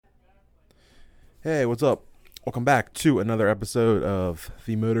Hey, what's up? Welcome back to another episode of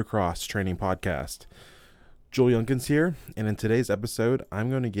the Motocross Training Podcast. Joel Youngkins here, and in today's episode,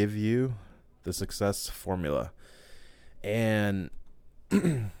 I'm going to give you the success formula. And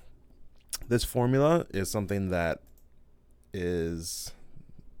this formula is something that is,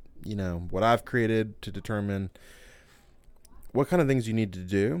 what I've created to determine what kind of things you need to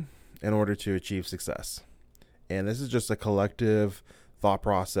do in order to achieve success. And this is just a collective thought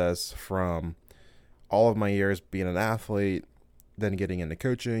process from all of my years being an athlete, then getting into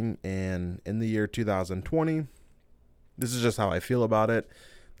coaching, and in the year 2020, this is just how I feel about it.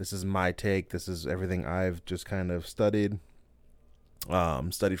 This is my take. This is everything I've just kind of studied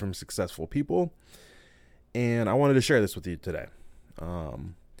from successful people, and I wanted to share this with you today.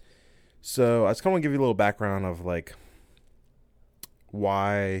 So I just kind of want to give you a little background of like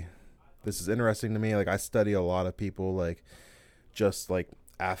why this is interesting to me. Like I study a lot of people, like just like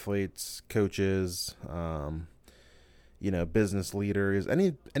athletes, coaches, business leaders,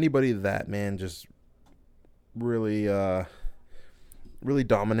 anybody that just really really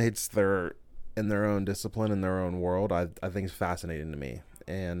dominates in their own discipline, in their own world. I think is fascinating to me.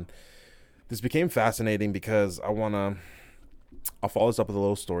 And this became fascinating because I'll follow this up with a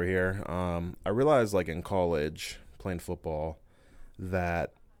little story here. I realized like in college playing football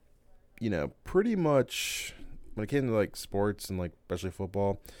that, pretty much when it came to like sports and like especially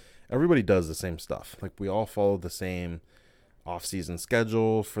football, everybody does the same stuff. Like we all follow the same off-season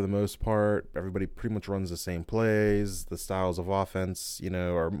schedule for the most part. Everybody pretty much runs the same plays. The styles of offense,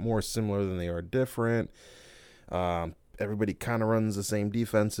 are more similar than they are different. Everybody kind of runs the same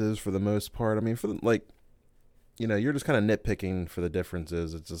defenses for the most part. I mean, you're just kind of nitpicking for the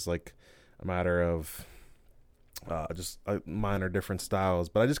differences. It's just like a matter of just minor different styles.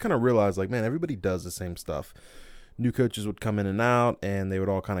 But I just kind of realized like, man, everybody does the same stuff. New coaches would come in and out and they would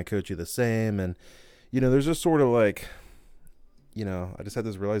all kind of coach you the same. And, there's just sort of like, I just had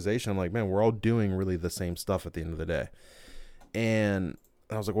this realization. I'm like, man, we're all doing really the same stuff at the end of the day. And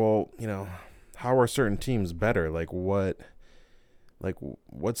I was like, well, how are certain teams better?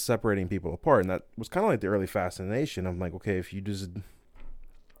 What's separating people apart? And that was kind of like the early fascination. I'm like, okay,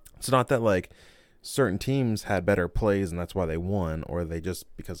 it's not that like certain teams had better plays and that's why they won, or they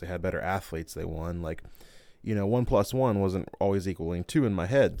just because they had better athletes they won. Like, 1 + 1 wasn't always equaling 2 in my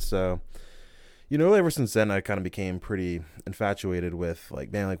head. So, ever since then I kind of became pretty infatuated with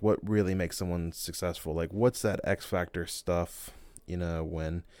like, man, like what really makes someone successful? Like what's that X factor stuff,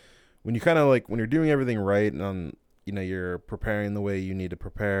 when you kind of like when you're doing everything right and you're preparing the way you need to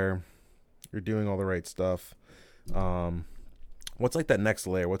prepare, you're doing all the right stuff. What's like that next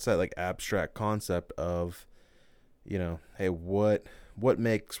layer? What's that like abstract concept of, hey, what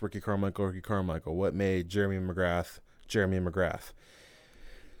makes Ricky Carmichael Ricky Carmichael? What made Jeremy McGrath Jeremy McGrath?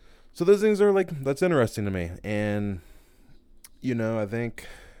 So those things are like, that's interesting to me. And, I think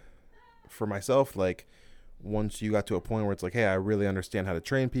for myself, like once you got to a point where it's like, hey, I really understand how to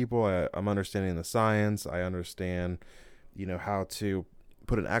train people. I'm understanding the science. I understand, how to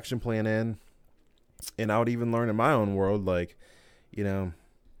put an action plan in. And I would even learn in my own world, like,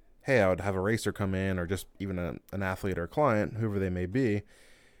 hey, I would have a racer come in or just even an athlete or a client, whoever they may be.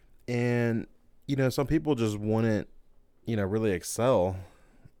 And, some people just wouldn't, really excel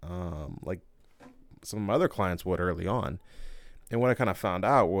like some of my other clients would early on. And what I kind of found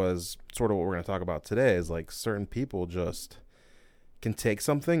out was sort of what we're going to talk about today is like certain people just can take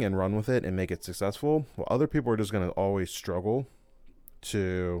something and run with it and make it successful, while other people are just going to always struggle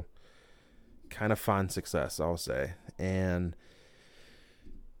to kind of find success, I'll say. And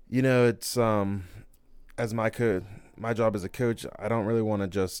it's as my job as a coach, I don't really want to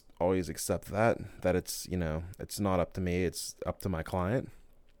just always accept that it's it's not up to me, it's up to my client.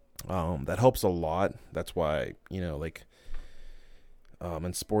 That helps a lot. That's why in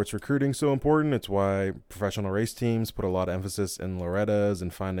sports recruiting so important. It's why professional race teams put a lot of emphasis in Loretta's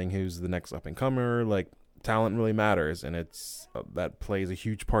and finding who's the next up and comer. Like talent really matters, and it's that plays a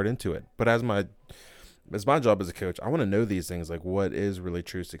huge part into it. But as my job as a coach, I want to know these things, like what is really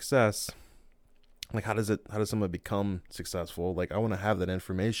true success. Like how does someone become successful? Like I want to have that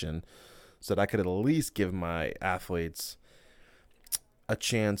information so that I could at least give my athletes a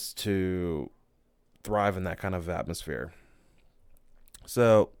chance to thrive in that kind of atmosphere.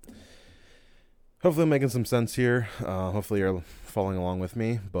 So hopefully I'm making some sense here. Hopefully you're following along with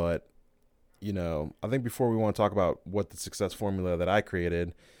me. But, I think before we want to talk about what the success formula that I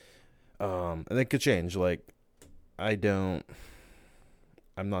created, and it could change. Like I'm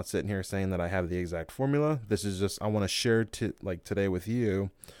not sitting here saying that I have the exact formula. This is just, I want to share today with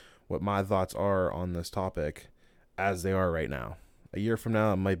you what my thoughts are on this topic as they are right now. A year from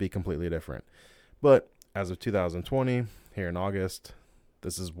now, it might be completely different. But as of 2020, here in August,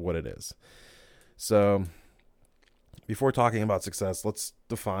 this is what it is. So before talking about success, let's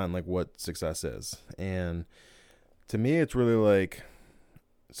define like what success is. And to me, it's really like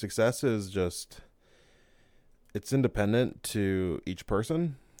success is just, it's independent to each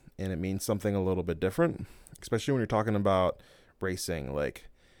person, and it means something a little bit different, especially when you're talking about racing. Like,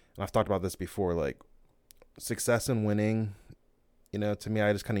 and I've talked about this before, like success and winning, to me,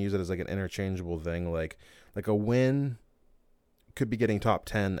 I just kind of use it as like an interchangeable thing. Like a win could be getting top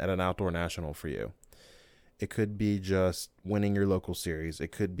 10 at an outdoor national for you. It could be just winning your local series.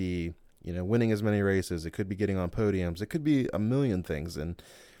 It could be, winning as many races. It could be getting on podiums. It could be a million things.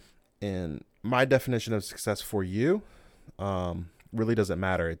 And my definition of success for you really doesn't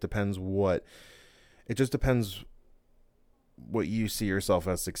matter. It just depends what you see yourself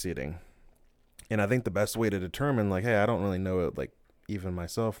as succeeding. And I think the best way to determine, like, hey, I don't really know it, like, even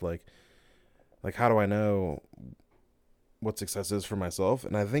myself, like how do I know what success is for myself?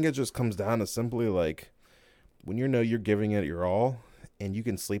 And I think it just comes down to simply, like, when you're giving it your all, and you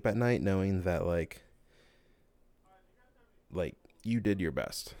can sleep at night knowing that, like you did your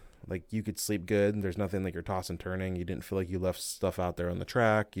best. Like, you could sleep good. There's nothing like you're tossing and turning. You didn't feel like you left stuff out there on the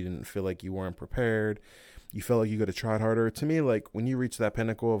track. You didn't feel like you weren't prepared. You felt like you could have tried harder. To me, like, when you reach that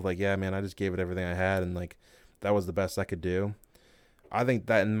pinnacle of like, yeah, man, I just gave it everything I had, and like that was the best I could do. I think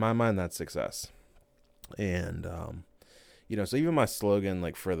that, in my mind, that's success. And so even my slogan,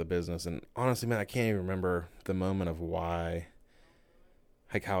 like, for the business, and honestly, man, I can't even remember the moment of why,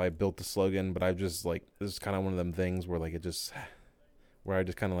 like, how I built the slogan, but I've just, like, this is kind of one of them things where, like, where I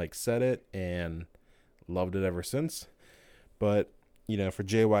just kind of, like, said it and loved it ever since. But, for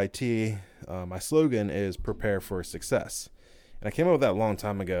JYT, my slogan is prepare for success. And I came up with that a long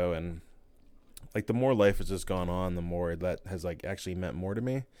time ago, and, like, the more life has just gone on, the more that has, like, actually meant more to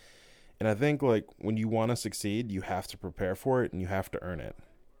me. And I think, like, when you want to succeed, you have to prepare for it and you have to earn it.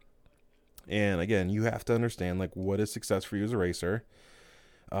 And again, you have to understand, like, what is success for you as a racer?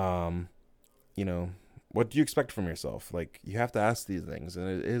 What do you expect from yourself? Like, you have to ask these things, and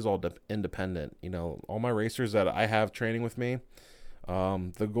it is all independent. All my racers that I have training with me,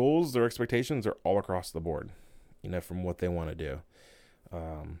 the goals, their expectations are all across the board, from what they want to do.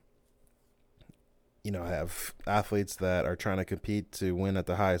 I have athletes that are trying to compete to win at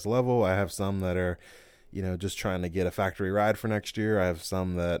the highest level. I have some that are, just trying to get a factory ride for next year. I have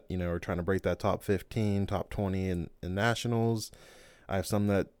some that, are trying to break that top 15, top 20 in nationals. I have some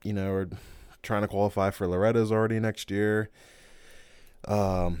that, are trying to qualify for Loretta's already next year.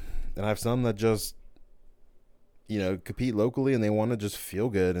 And I have some that just, compete locally, and they want to just feel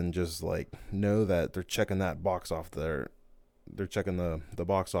good and just, like, know that they're checking that box off they're checking the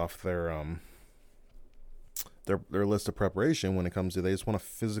box off their list of preparation when it comes to, they just want to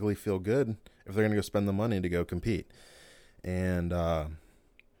physically feel good if they're going to go spend the money to go compete. And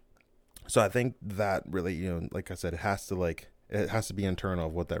so I think that really, like I said, it has to be internal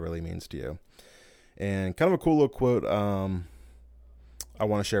of what that really means to you. And kind of a cool little quote I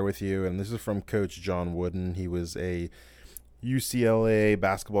want to share with you, and this is from Coach John Wooden. He was a UCLA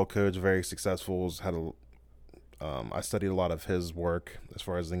basketball coach, very successful. I studied a lot of his work as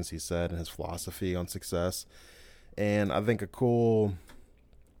far as things he said and his philosophy on success. And I think a cool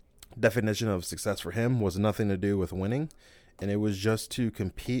definition of success for him was nothing to do with winning, and it was just to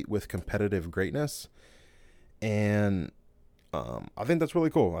compete with competitive greatness. And I think that's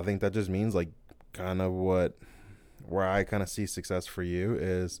really cool. I think that just means, like, kind of where I kind of see success for you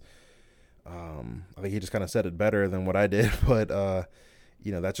is, I think he just kind of said it better than what I did, but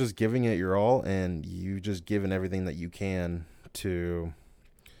that's just giving it your all, and you just giving everything that you can to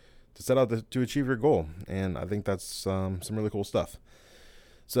set out to achieve your goal. And I think that's some really cool stuff.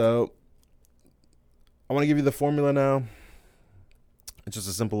 So I want to give you the formula now. It's just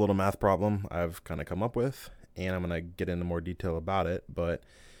a simple little math problem I've kind of come up with, and I'm going to get into more detail about it. But,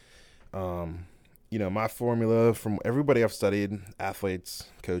 my formula from everybody I've studied, athletes,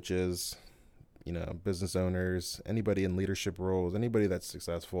 coaches, business owners, anybody in leadership roles, anybody that's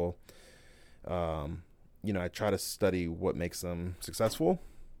successful, I try to study what makes them successful.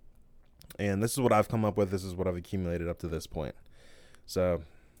 And this is what I've come up with. This is what I've accumulated up to this point. So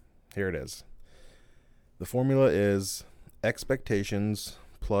here it is. The formula is expectations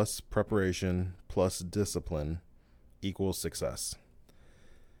plus preparation plus discipline equals success.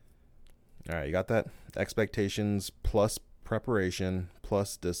 All right, you got that? Expectations plus preparation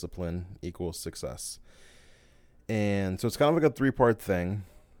plus discipline equals success. And so it's kind of like a 3-part thing.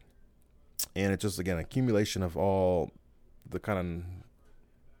 And it's just, again, accumulation of all the kind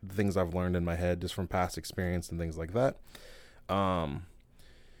of things I've learned in my head just from past experience and things like that.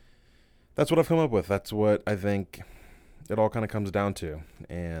 that's what I've come up with. That's what I think it all kind of comes down to.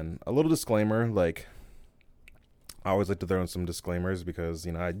 And a little disclaimer, like, I always like to throw in some disclaimers because,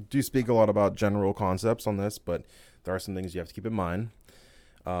 I do speak a lot about general concepts on this, but there are some things you have to keep in mind.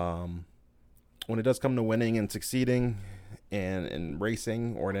 When it does come to winning and succeeding and in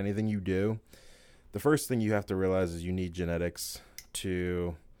racing or in anything you do, the first thing you have to realize is you need genetics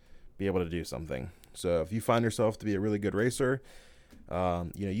to be able to do something. So if you find yourself to be a really good racer,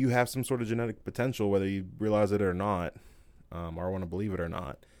 you have some sort of genetic potential, whether you realize it or not, or want to believe it or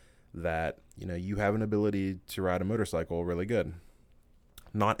not, that, you have an ability to ride a motorcycle really good.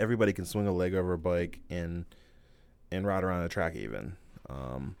 Not everybody can swing a leg over a bike and ride around a track even.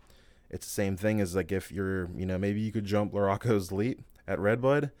 It's the same thing as like if you're, maybe you could jump Larocco's leap at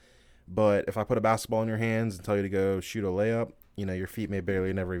Redbud, but if I put a basketball in your hands and tell you to go shoot a layup, your feet may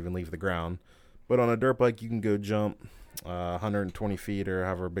barely never even leave the ground. But on a dirt bike, you can go jump 120 feet or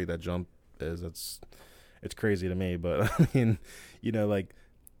however big that jump is. It's crazy to me, but I mean, like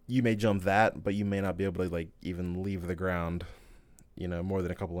you may jump that, but you may not be able to like even leave the ground, more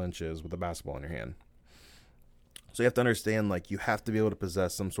than a couple inches with a basketball in your hand. So you have to understand, like, you have to be able to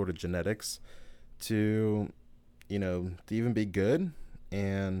possess some sort of genetics to, to even be good.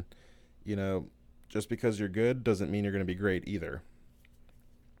 And, just because you're good doesn't mean you're going to be great either.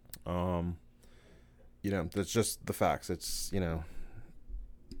 That's just the facts. It's, the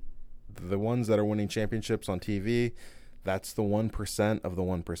ones that are winning championships on TV, that's the 1% of the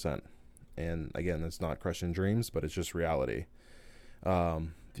 1%. And again, it's not crushing dreams, but it's just reality.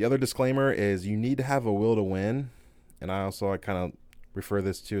 The other disclaimer is you need to have a will to win. And I kind of refer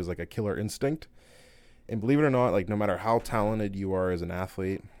this to as like a killer instinct. And believe it or not, like no matter how talented you are as an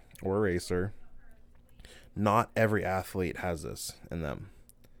athlete or a racer, not every athlete has this in them.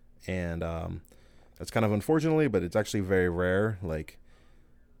 And that's kind of unfortunately, but it's actually very rare. Like,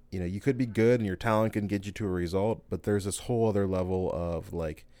 you could be good and your talent can get you to a result, but there's this whole other level of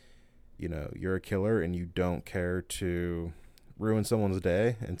like, you're a killer and you don't care to ruin someone's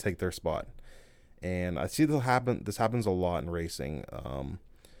day and take their spot. And I see this happens a lot in racing.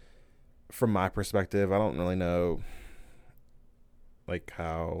 From my perspective, I don't really know like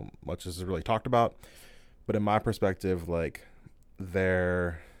how much this is really talked about, but in my perspective, like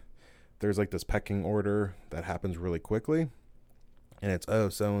there's like this pecking order that happens really quickly, and it's, oh,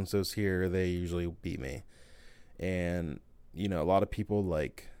 so and so's here, they usually beat me. And a lot of people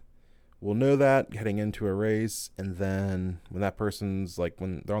like will know that heading into a race, and then when that person's like,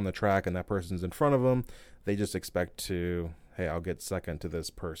 when they're on the track and that person's in front of them, they just expect to, hey, I'll get second to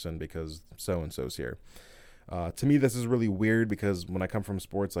this person because so and so's here. To me, this is really weird because when I come from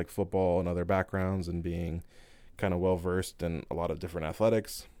sports like football and other backgrounds and being kind of well versed in a lot of different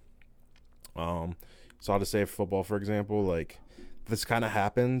athletics, so I'll just say football, for example, like this kind of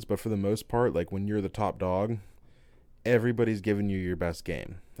happens, but for the most part, like when you're the top dog, everybody's giving you your best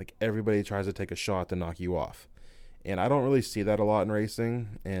game. Like everybody tries to take a shot to knock you off. And I don't really see that a lot in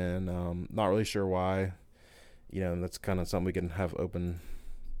racing, and not really sure why. That's kind of something we can have open.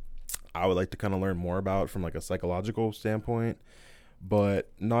 I would like to kind of learn more about from like a psychological standpoint, but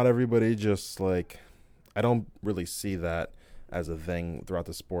not everybody just like, I don't really see that as a thing throughout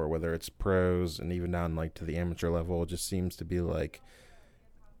the sport, whether it's pros and even down like to the amateur level. It just seems to be like,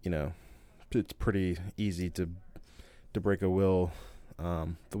 it's pretty easy to break a will,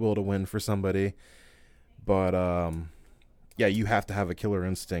 the will to win for somebody. But yeah, you have to have a killer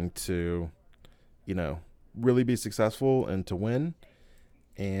instinct to, really be successful and to win,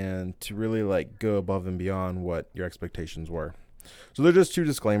 and to really like go above and beyond what your expectations were. So they're just two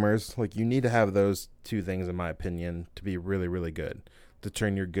disclaimers. Like you need to have those two things, in my opinion, to be really, really good, to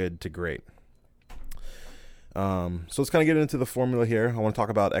turn your good to great. So let's kind of get into the formula here. I want to talk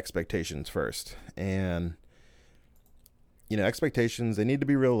about expectations first. And expectations, they need to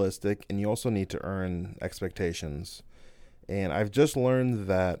be realistic, and you also need to earn expectations. And I've just learned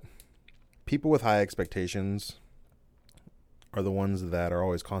that people with high expectations are the ones that are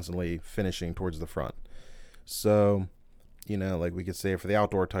always constantly finishing towards the front. So, like we could say for the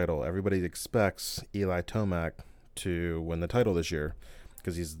outdoor title, everybody expects Eli Tomac to win the title this year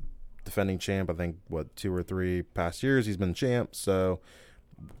because he's defending champ. I think, 2 or 3 past years he's been champ. So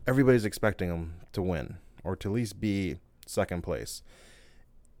everybody's expecting him to win or to at least be second place.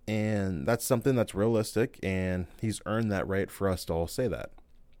 And that's something that's realistic, and he's earned that right for us to all say that.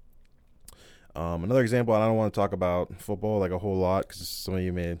 Another example, and I don't want to talk about football like a whole lot because some of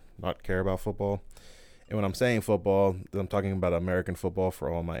you may not care about football. And when I'm saying football, I'm talking about American football for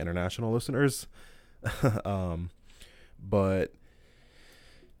all my international listeners. But,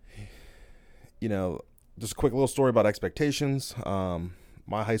 just a quick little story about expectations.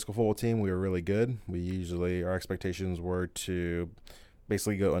 my high school football team, we were really good. Our expectations were to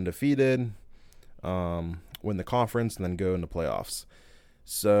basically go undefeated, win the conference, and then go into playoffs.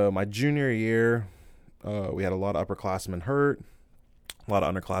 So my junior year, we had a lot of upperclassmen hurt. A lot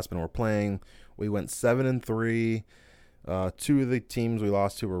of underclassmen were playing. We went 7-3. Two of the teams we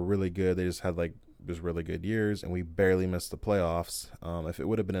lost to were really good. They just had really good years, and we barely missed the playoffs. If it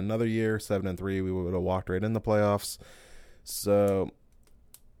would have been another year, 7-3, we would have walked right in the playoffs. So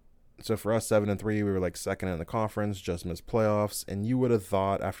for us, 7-3, we were like second in the conference, just missed playoffs. And you would have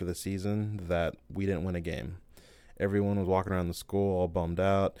thought after the season that we didn't win a game. Everyone was walking around the school all bummed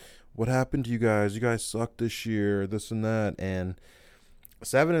out. What happened to you guys? You guys sucked this year, this and that. And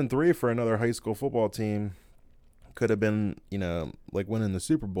 7-3 for another high school football team could have been, like winning the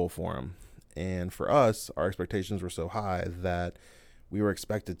Super Bowl for them. And for us, our expectations were so high that we were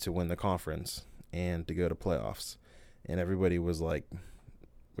expected to win the conference and to go to playoffs. And everybody was like,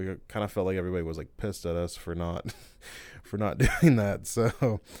 we kind of felt like everybody was like pissed at us for not doing that.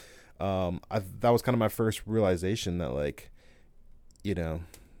 So that was kind of my first realization that, like,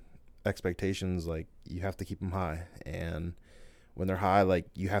 expectations, like, you have to keep them high. And when they're high, like,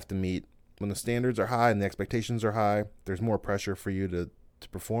 you have to meet. When the standards are high and the expectations are high, there's more pressure for you to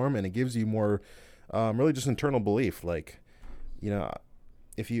perform, and it gives you more really just internal belief. Like,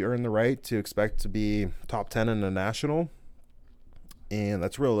 if you earn the right to expect to be top 10 in a national, and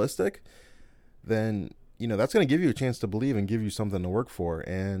that's realistic, then that's going to give you a chance to believe and give you something to work for.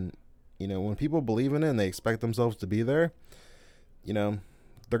 And when people believe in it and they expect themselves to be there, they're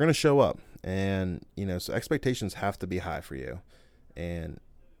going to show up. And so expectations have to be high for you, and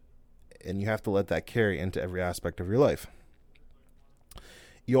you have to let that carry into every aspect of your life.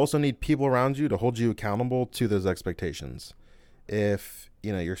 You also need people around you to hold you accountable to those expectations. If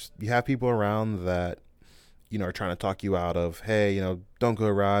you have people around that are trying to talk you out of, hey, don't go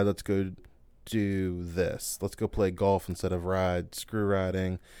ride, let's go do this, let's go play golf instead of ride, screw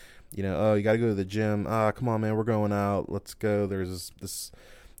riding, oh, you got to go to the gym, come on man, we're going out, let's go, there's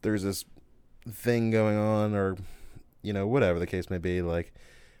this thing going on, or whatever the case may be. Like,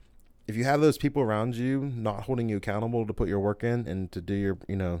 if you have those people around you not holding you accountable to put your work in and to do your,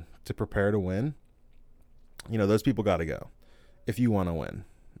 to prepare to win, those people got to go if you want to win.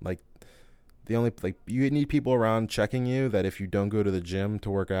 Like, you need people around checking you that if you don't go to the gym to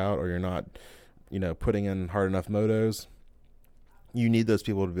work out, or you're not, putting in hard enough motos, you need those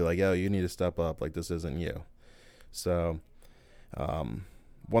people to be like, yo, you need to step up. Like, this isn't you. So,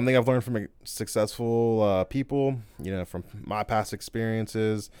 one thing I've learned from successful people, from my past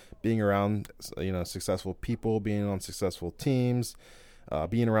experiences, being around, successful people, being on successful teams,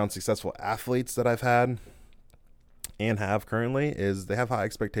 being around successful athletes that I've had and have currently, is they have high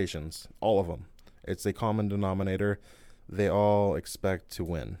expectations. All of them. It's a common denominator. They all expect to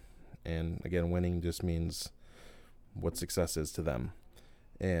win. And again, winning just means what success is to them.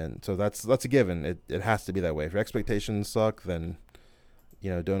 And so that's a given. It has to be that way. If your expectations suck, then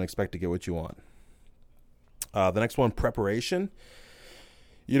don't expect to get what you want. The next one, preparation.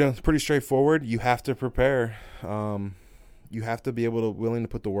 It's pretty straightforward. You have to prepare. You have to be willing to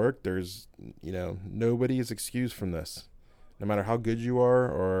put the work. There's, nobody is excused from this. No matter how good you are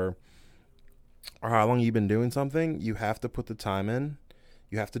or how long you've been doing something, you have to put the time in.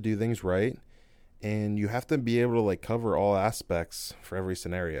 You have to do things right. And you have to be able to cover all aspects for every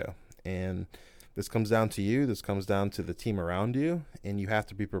scenario. And this comes down to you. This comes down to the team around you. And you have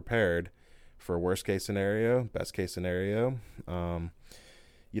to be prepared for worst case scenario, best case scenario. I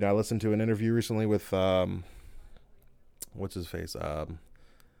listened to an interview recently with, what's his face?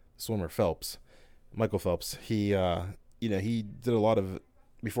 Swimmer Phelps, Michael Phelps. He did a lot of,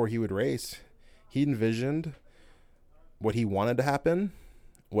 before he would race, he envisioned what he wanted to happen,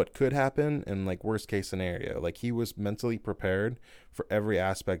 what could happen, and worst case scenario. He was mentally prepared for every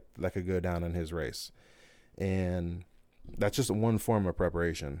aspect that could go down in his race. And that's just one form of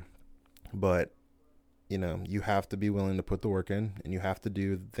preparation. But, you have to be willing to put the work in, and you have to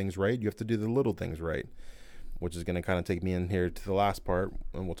do things right. You have to do the little things right, which is going to kind of take me in here to the last part,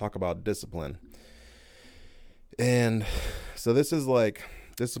 and we'll talk about discipline. And so this is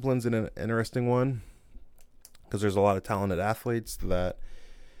discipline's an interesting one, because there's a lot of talented athletes that,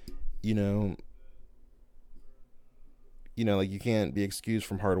 you can't be excused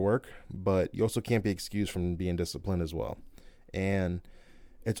from hard work, but you also can't be excused from being disciplined as well. And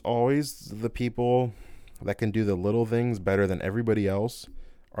it's always the people that can do the little things better than everybody else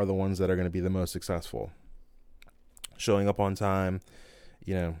are the ones that are going to be the most successful. Showing up on time,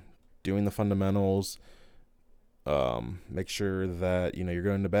 doing the fundamentals, make sure that, you're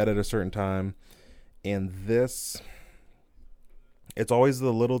going to bed at a certain time. And this it's always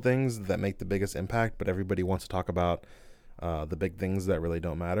the little things that make the biggest impact, but everybody wants to talk about the big things that really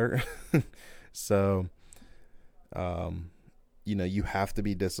don't matter. So, you have to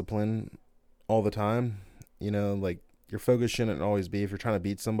be disciplined all the time. Like your focus shouldn't always be, if you're trying to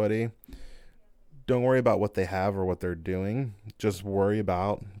beat somebody, don't worry about what they have or what they're doing. Just worry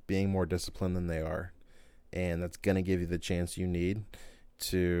about being more disciplined than they are. And that's going to give you the chance you need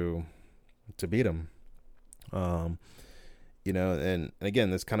to beat them. And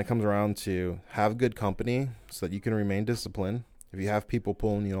again, this kind of comes around to have good company so that you can remain disciplined. If you have people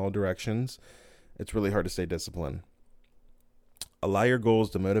pulling you in all directions, it's really hard to stay disciplined. Allow your goals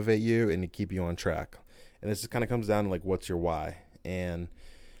to motivate you and to keep you on track. And this kind of comes down to like, what's your why? And,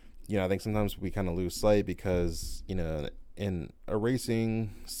 I think sometimes we kind of lose sight because, in a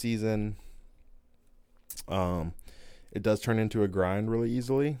racing season, it does turn into a grind really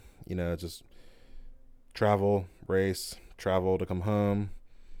easily. Just travel, race, travel to come home,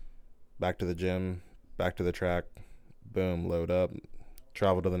 back to the gym, back to the track, boom, load up,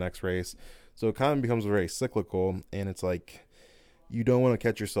 travel to the next race. So it kind of becomes very cyclical, and it's like you don't want to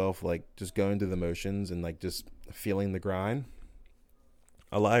catch yourself like just going through the motions and like just feeling the grind.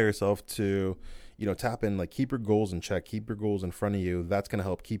 Allow yourself to, tap in, like keep your goals in check, keep your goals in front of you. That's going to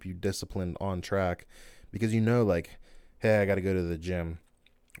help keep you disciplined on track because like, hey, I got to go to the gym.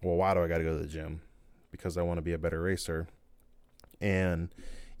 Well, why do I got to go to the gym? Because I want to be a better racer. And,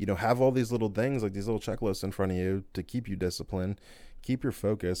 have all these little things, like these little checklists in front of you to keep you disciplined, keep your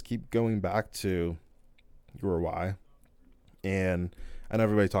focus, keep going back to your why. And I know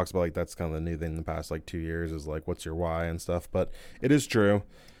everybody talks about like that's kind of the new thing in the past like 2 years is like, what's your why and stuff, but it is true.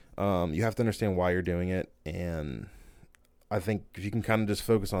 You have to understand why you're doing it. And I think if you can kind of just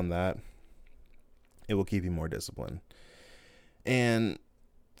focus on that, it will keep you more disciplined. And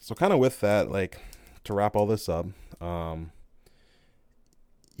so kind of with that, like to wrap all this up,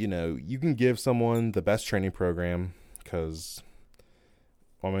 you can give someone the best training program because,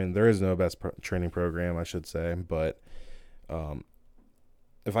 there is no best training program, I should say. But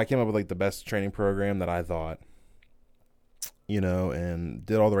if I came up with like the best training program that I thought, and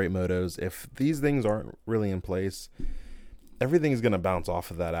did all the right motos, if these things aren't really in place, everything is going to bounce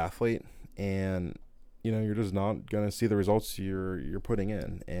off of that athlete. And, you're just not going to see the results you're putting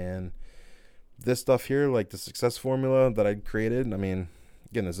in. And this stuff here, like the success formula that I created, again,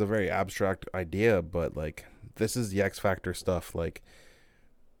 it's a very abstract idea, but like this is the X factor stuff. Like,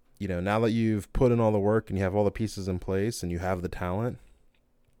 now that you've put in all the work and you have all the pieces in place and you have the talent,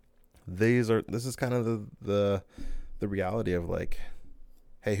 this is kind of the reality of like,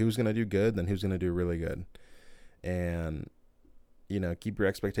 hey, who's going to do good, then who's going to do really good. And, keep your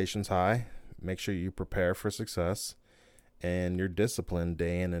expectations high, make sure you prepare for success, and you're disciplined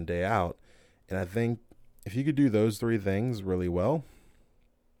day in and day out. And I think if you could do those three things really well,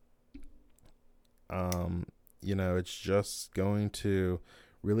 it's just going to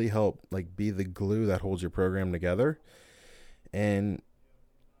really help like be the glue that holds your program together. And,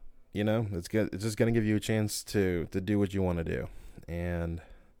 it's just going to give you a chance to do what you want to do. And,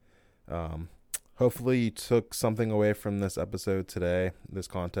 hopefully you took something away from this episode today, this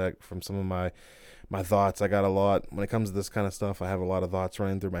content, from some of my thoughts. I got a lot when it comes to this kind of stuff. I have a lot of thoughts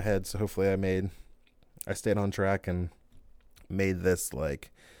running through my head. So hopefully I stayed on track and made this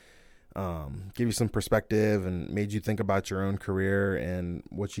like, give you some perspective and made you think about your own career and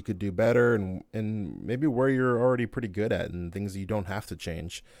what you could do better and maybe where you're already pretty good at and things you don't have to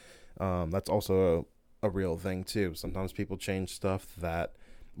change. That's also a real thing too. Sometimes people change stuff that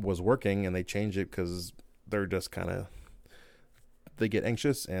was working and they change it because they're just they get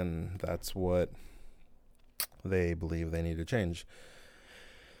anxious and that's what they believe they need to change.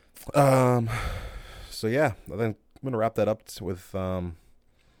 So yeah, I think I'm going to wrap that up with,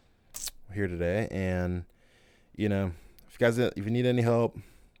 here today. And, if you need any help,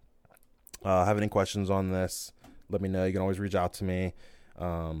 have any questions on this, let me know. You can always reach out to me.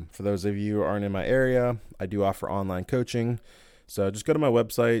 For those of you who aren't in my area, I do offer online coaching. So just go to my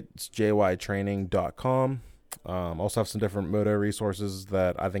website. It's jytraining.com. Also have some different moto resources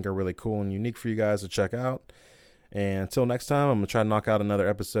that I think are really cool and unique for you guys to check out. And until next time, I'm going to try to knock out another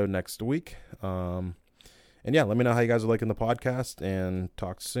episode next week. And yeah, let me know how you guys are liking the podcast and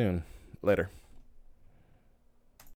talk soon. Later.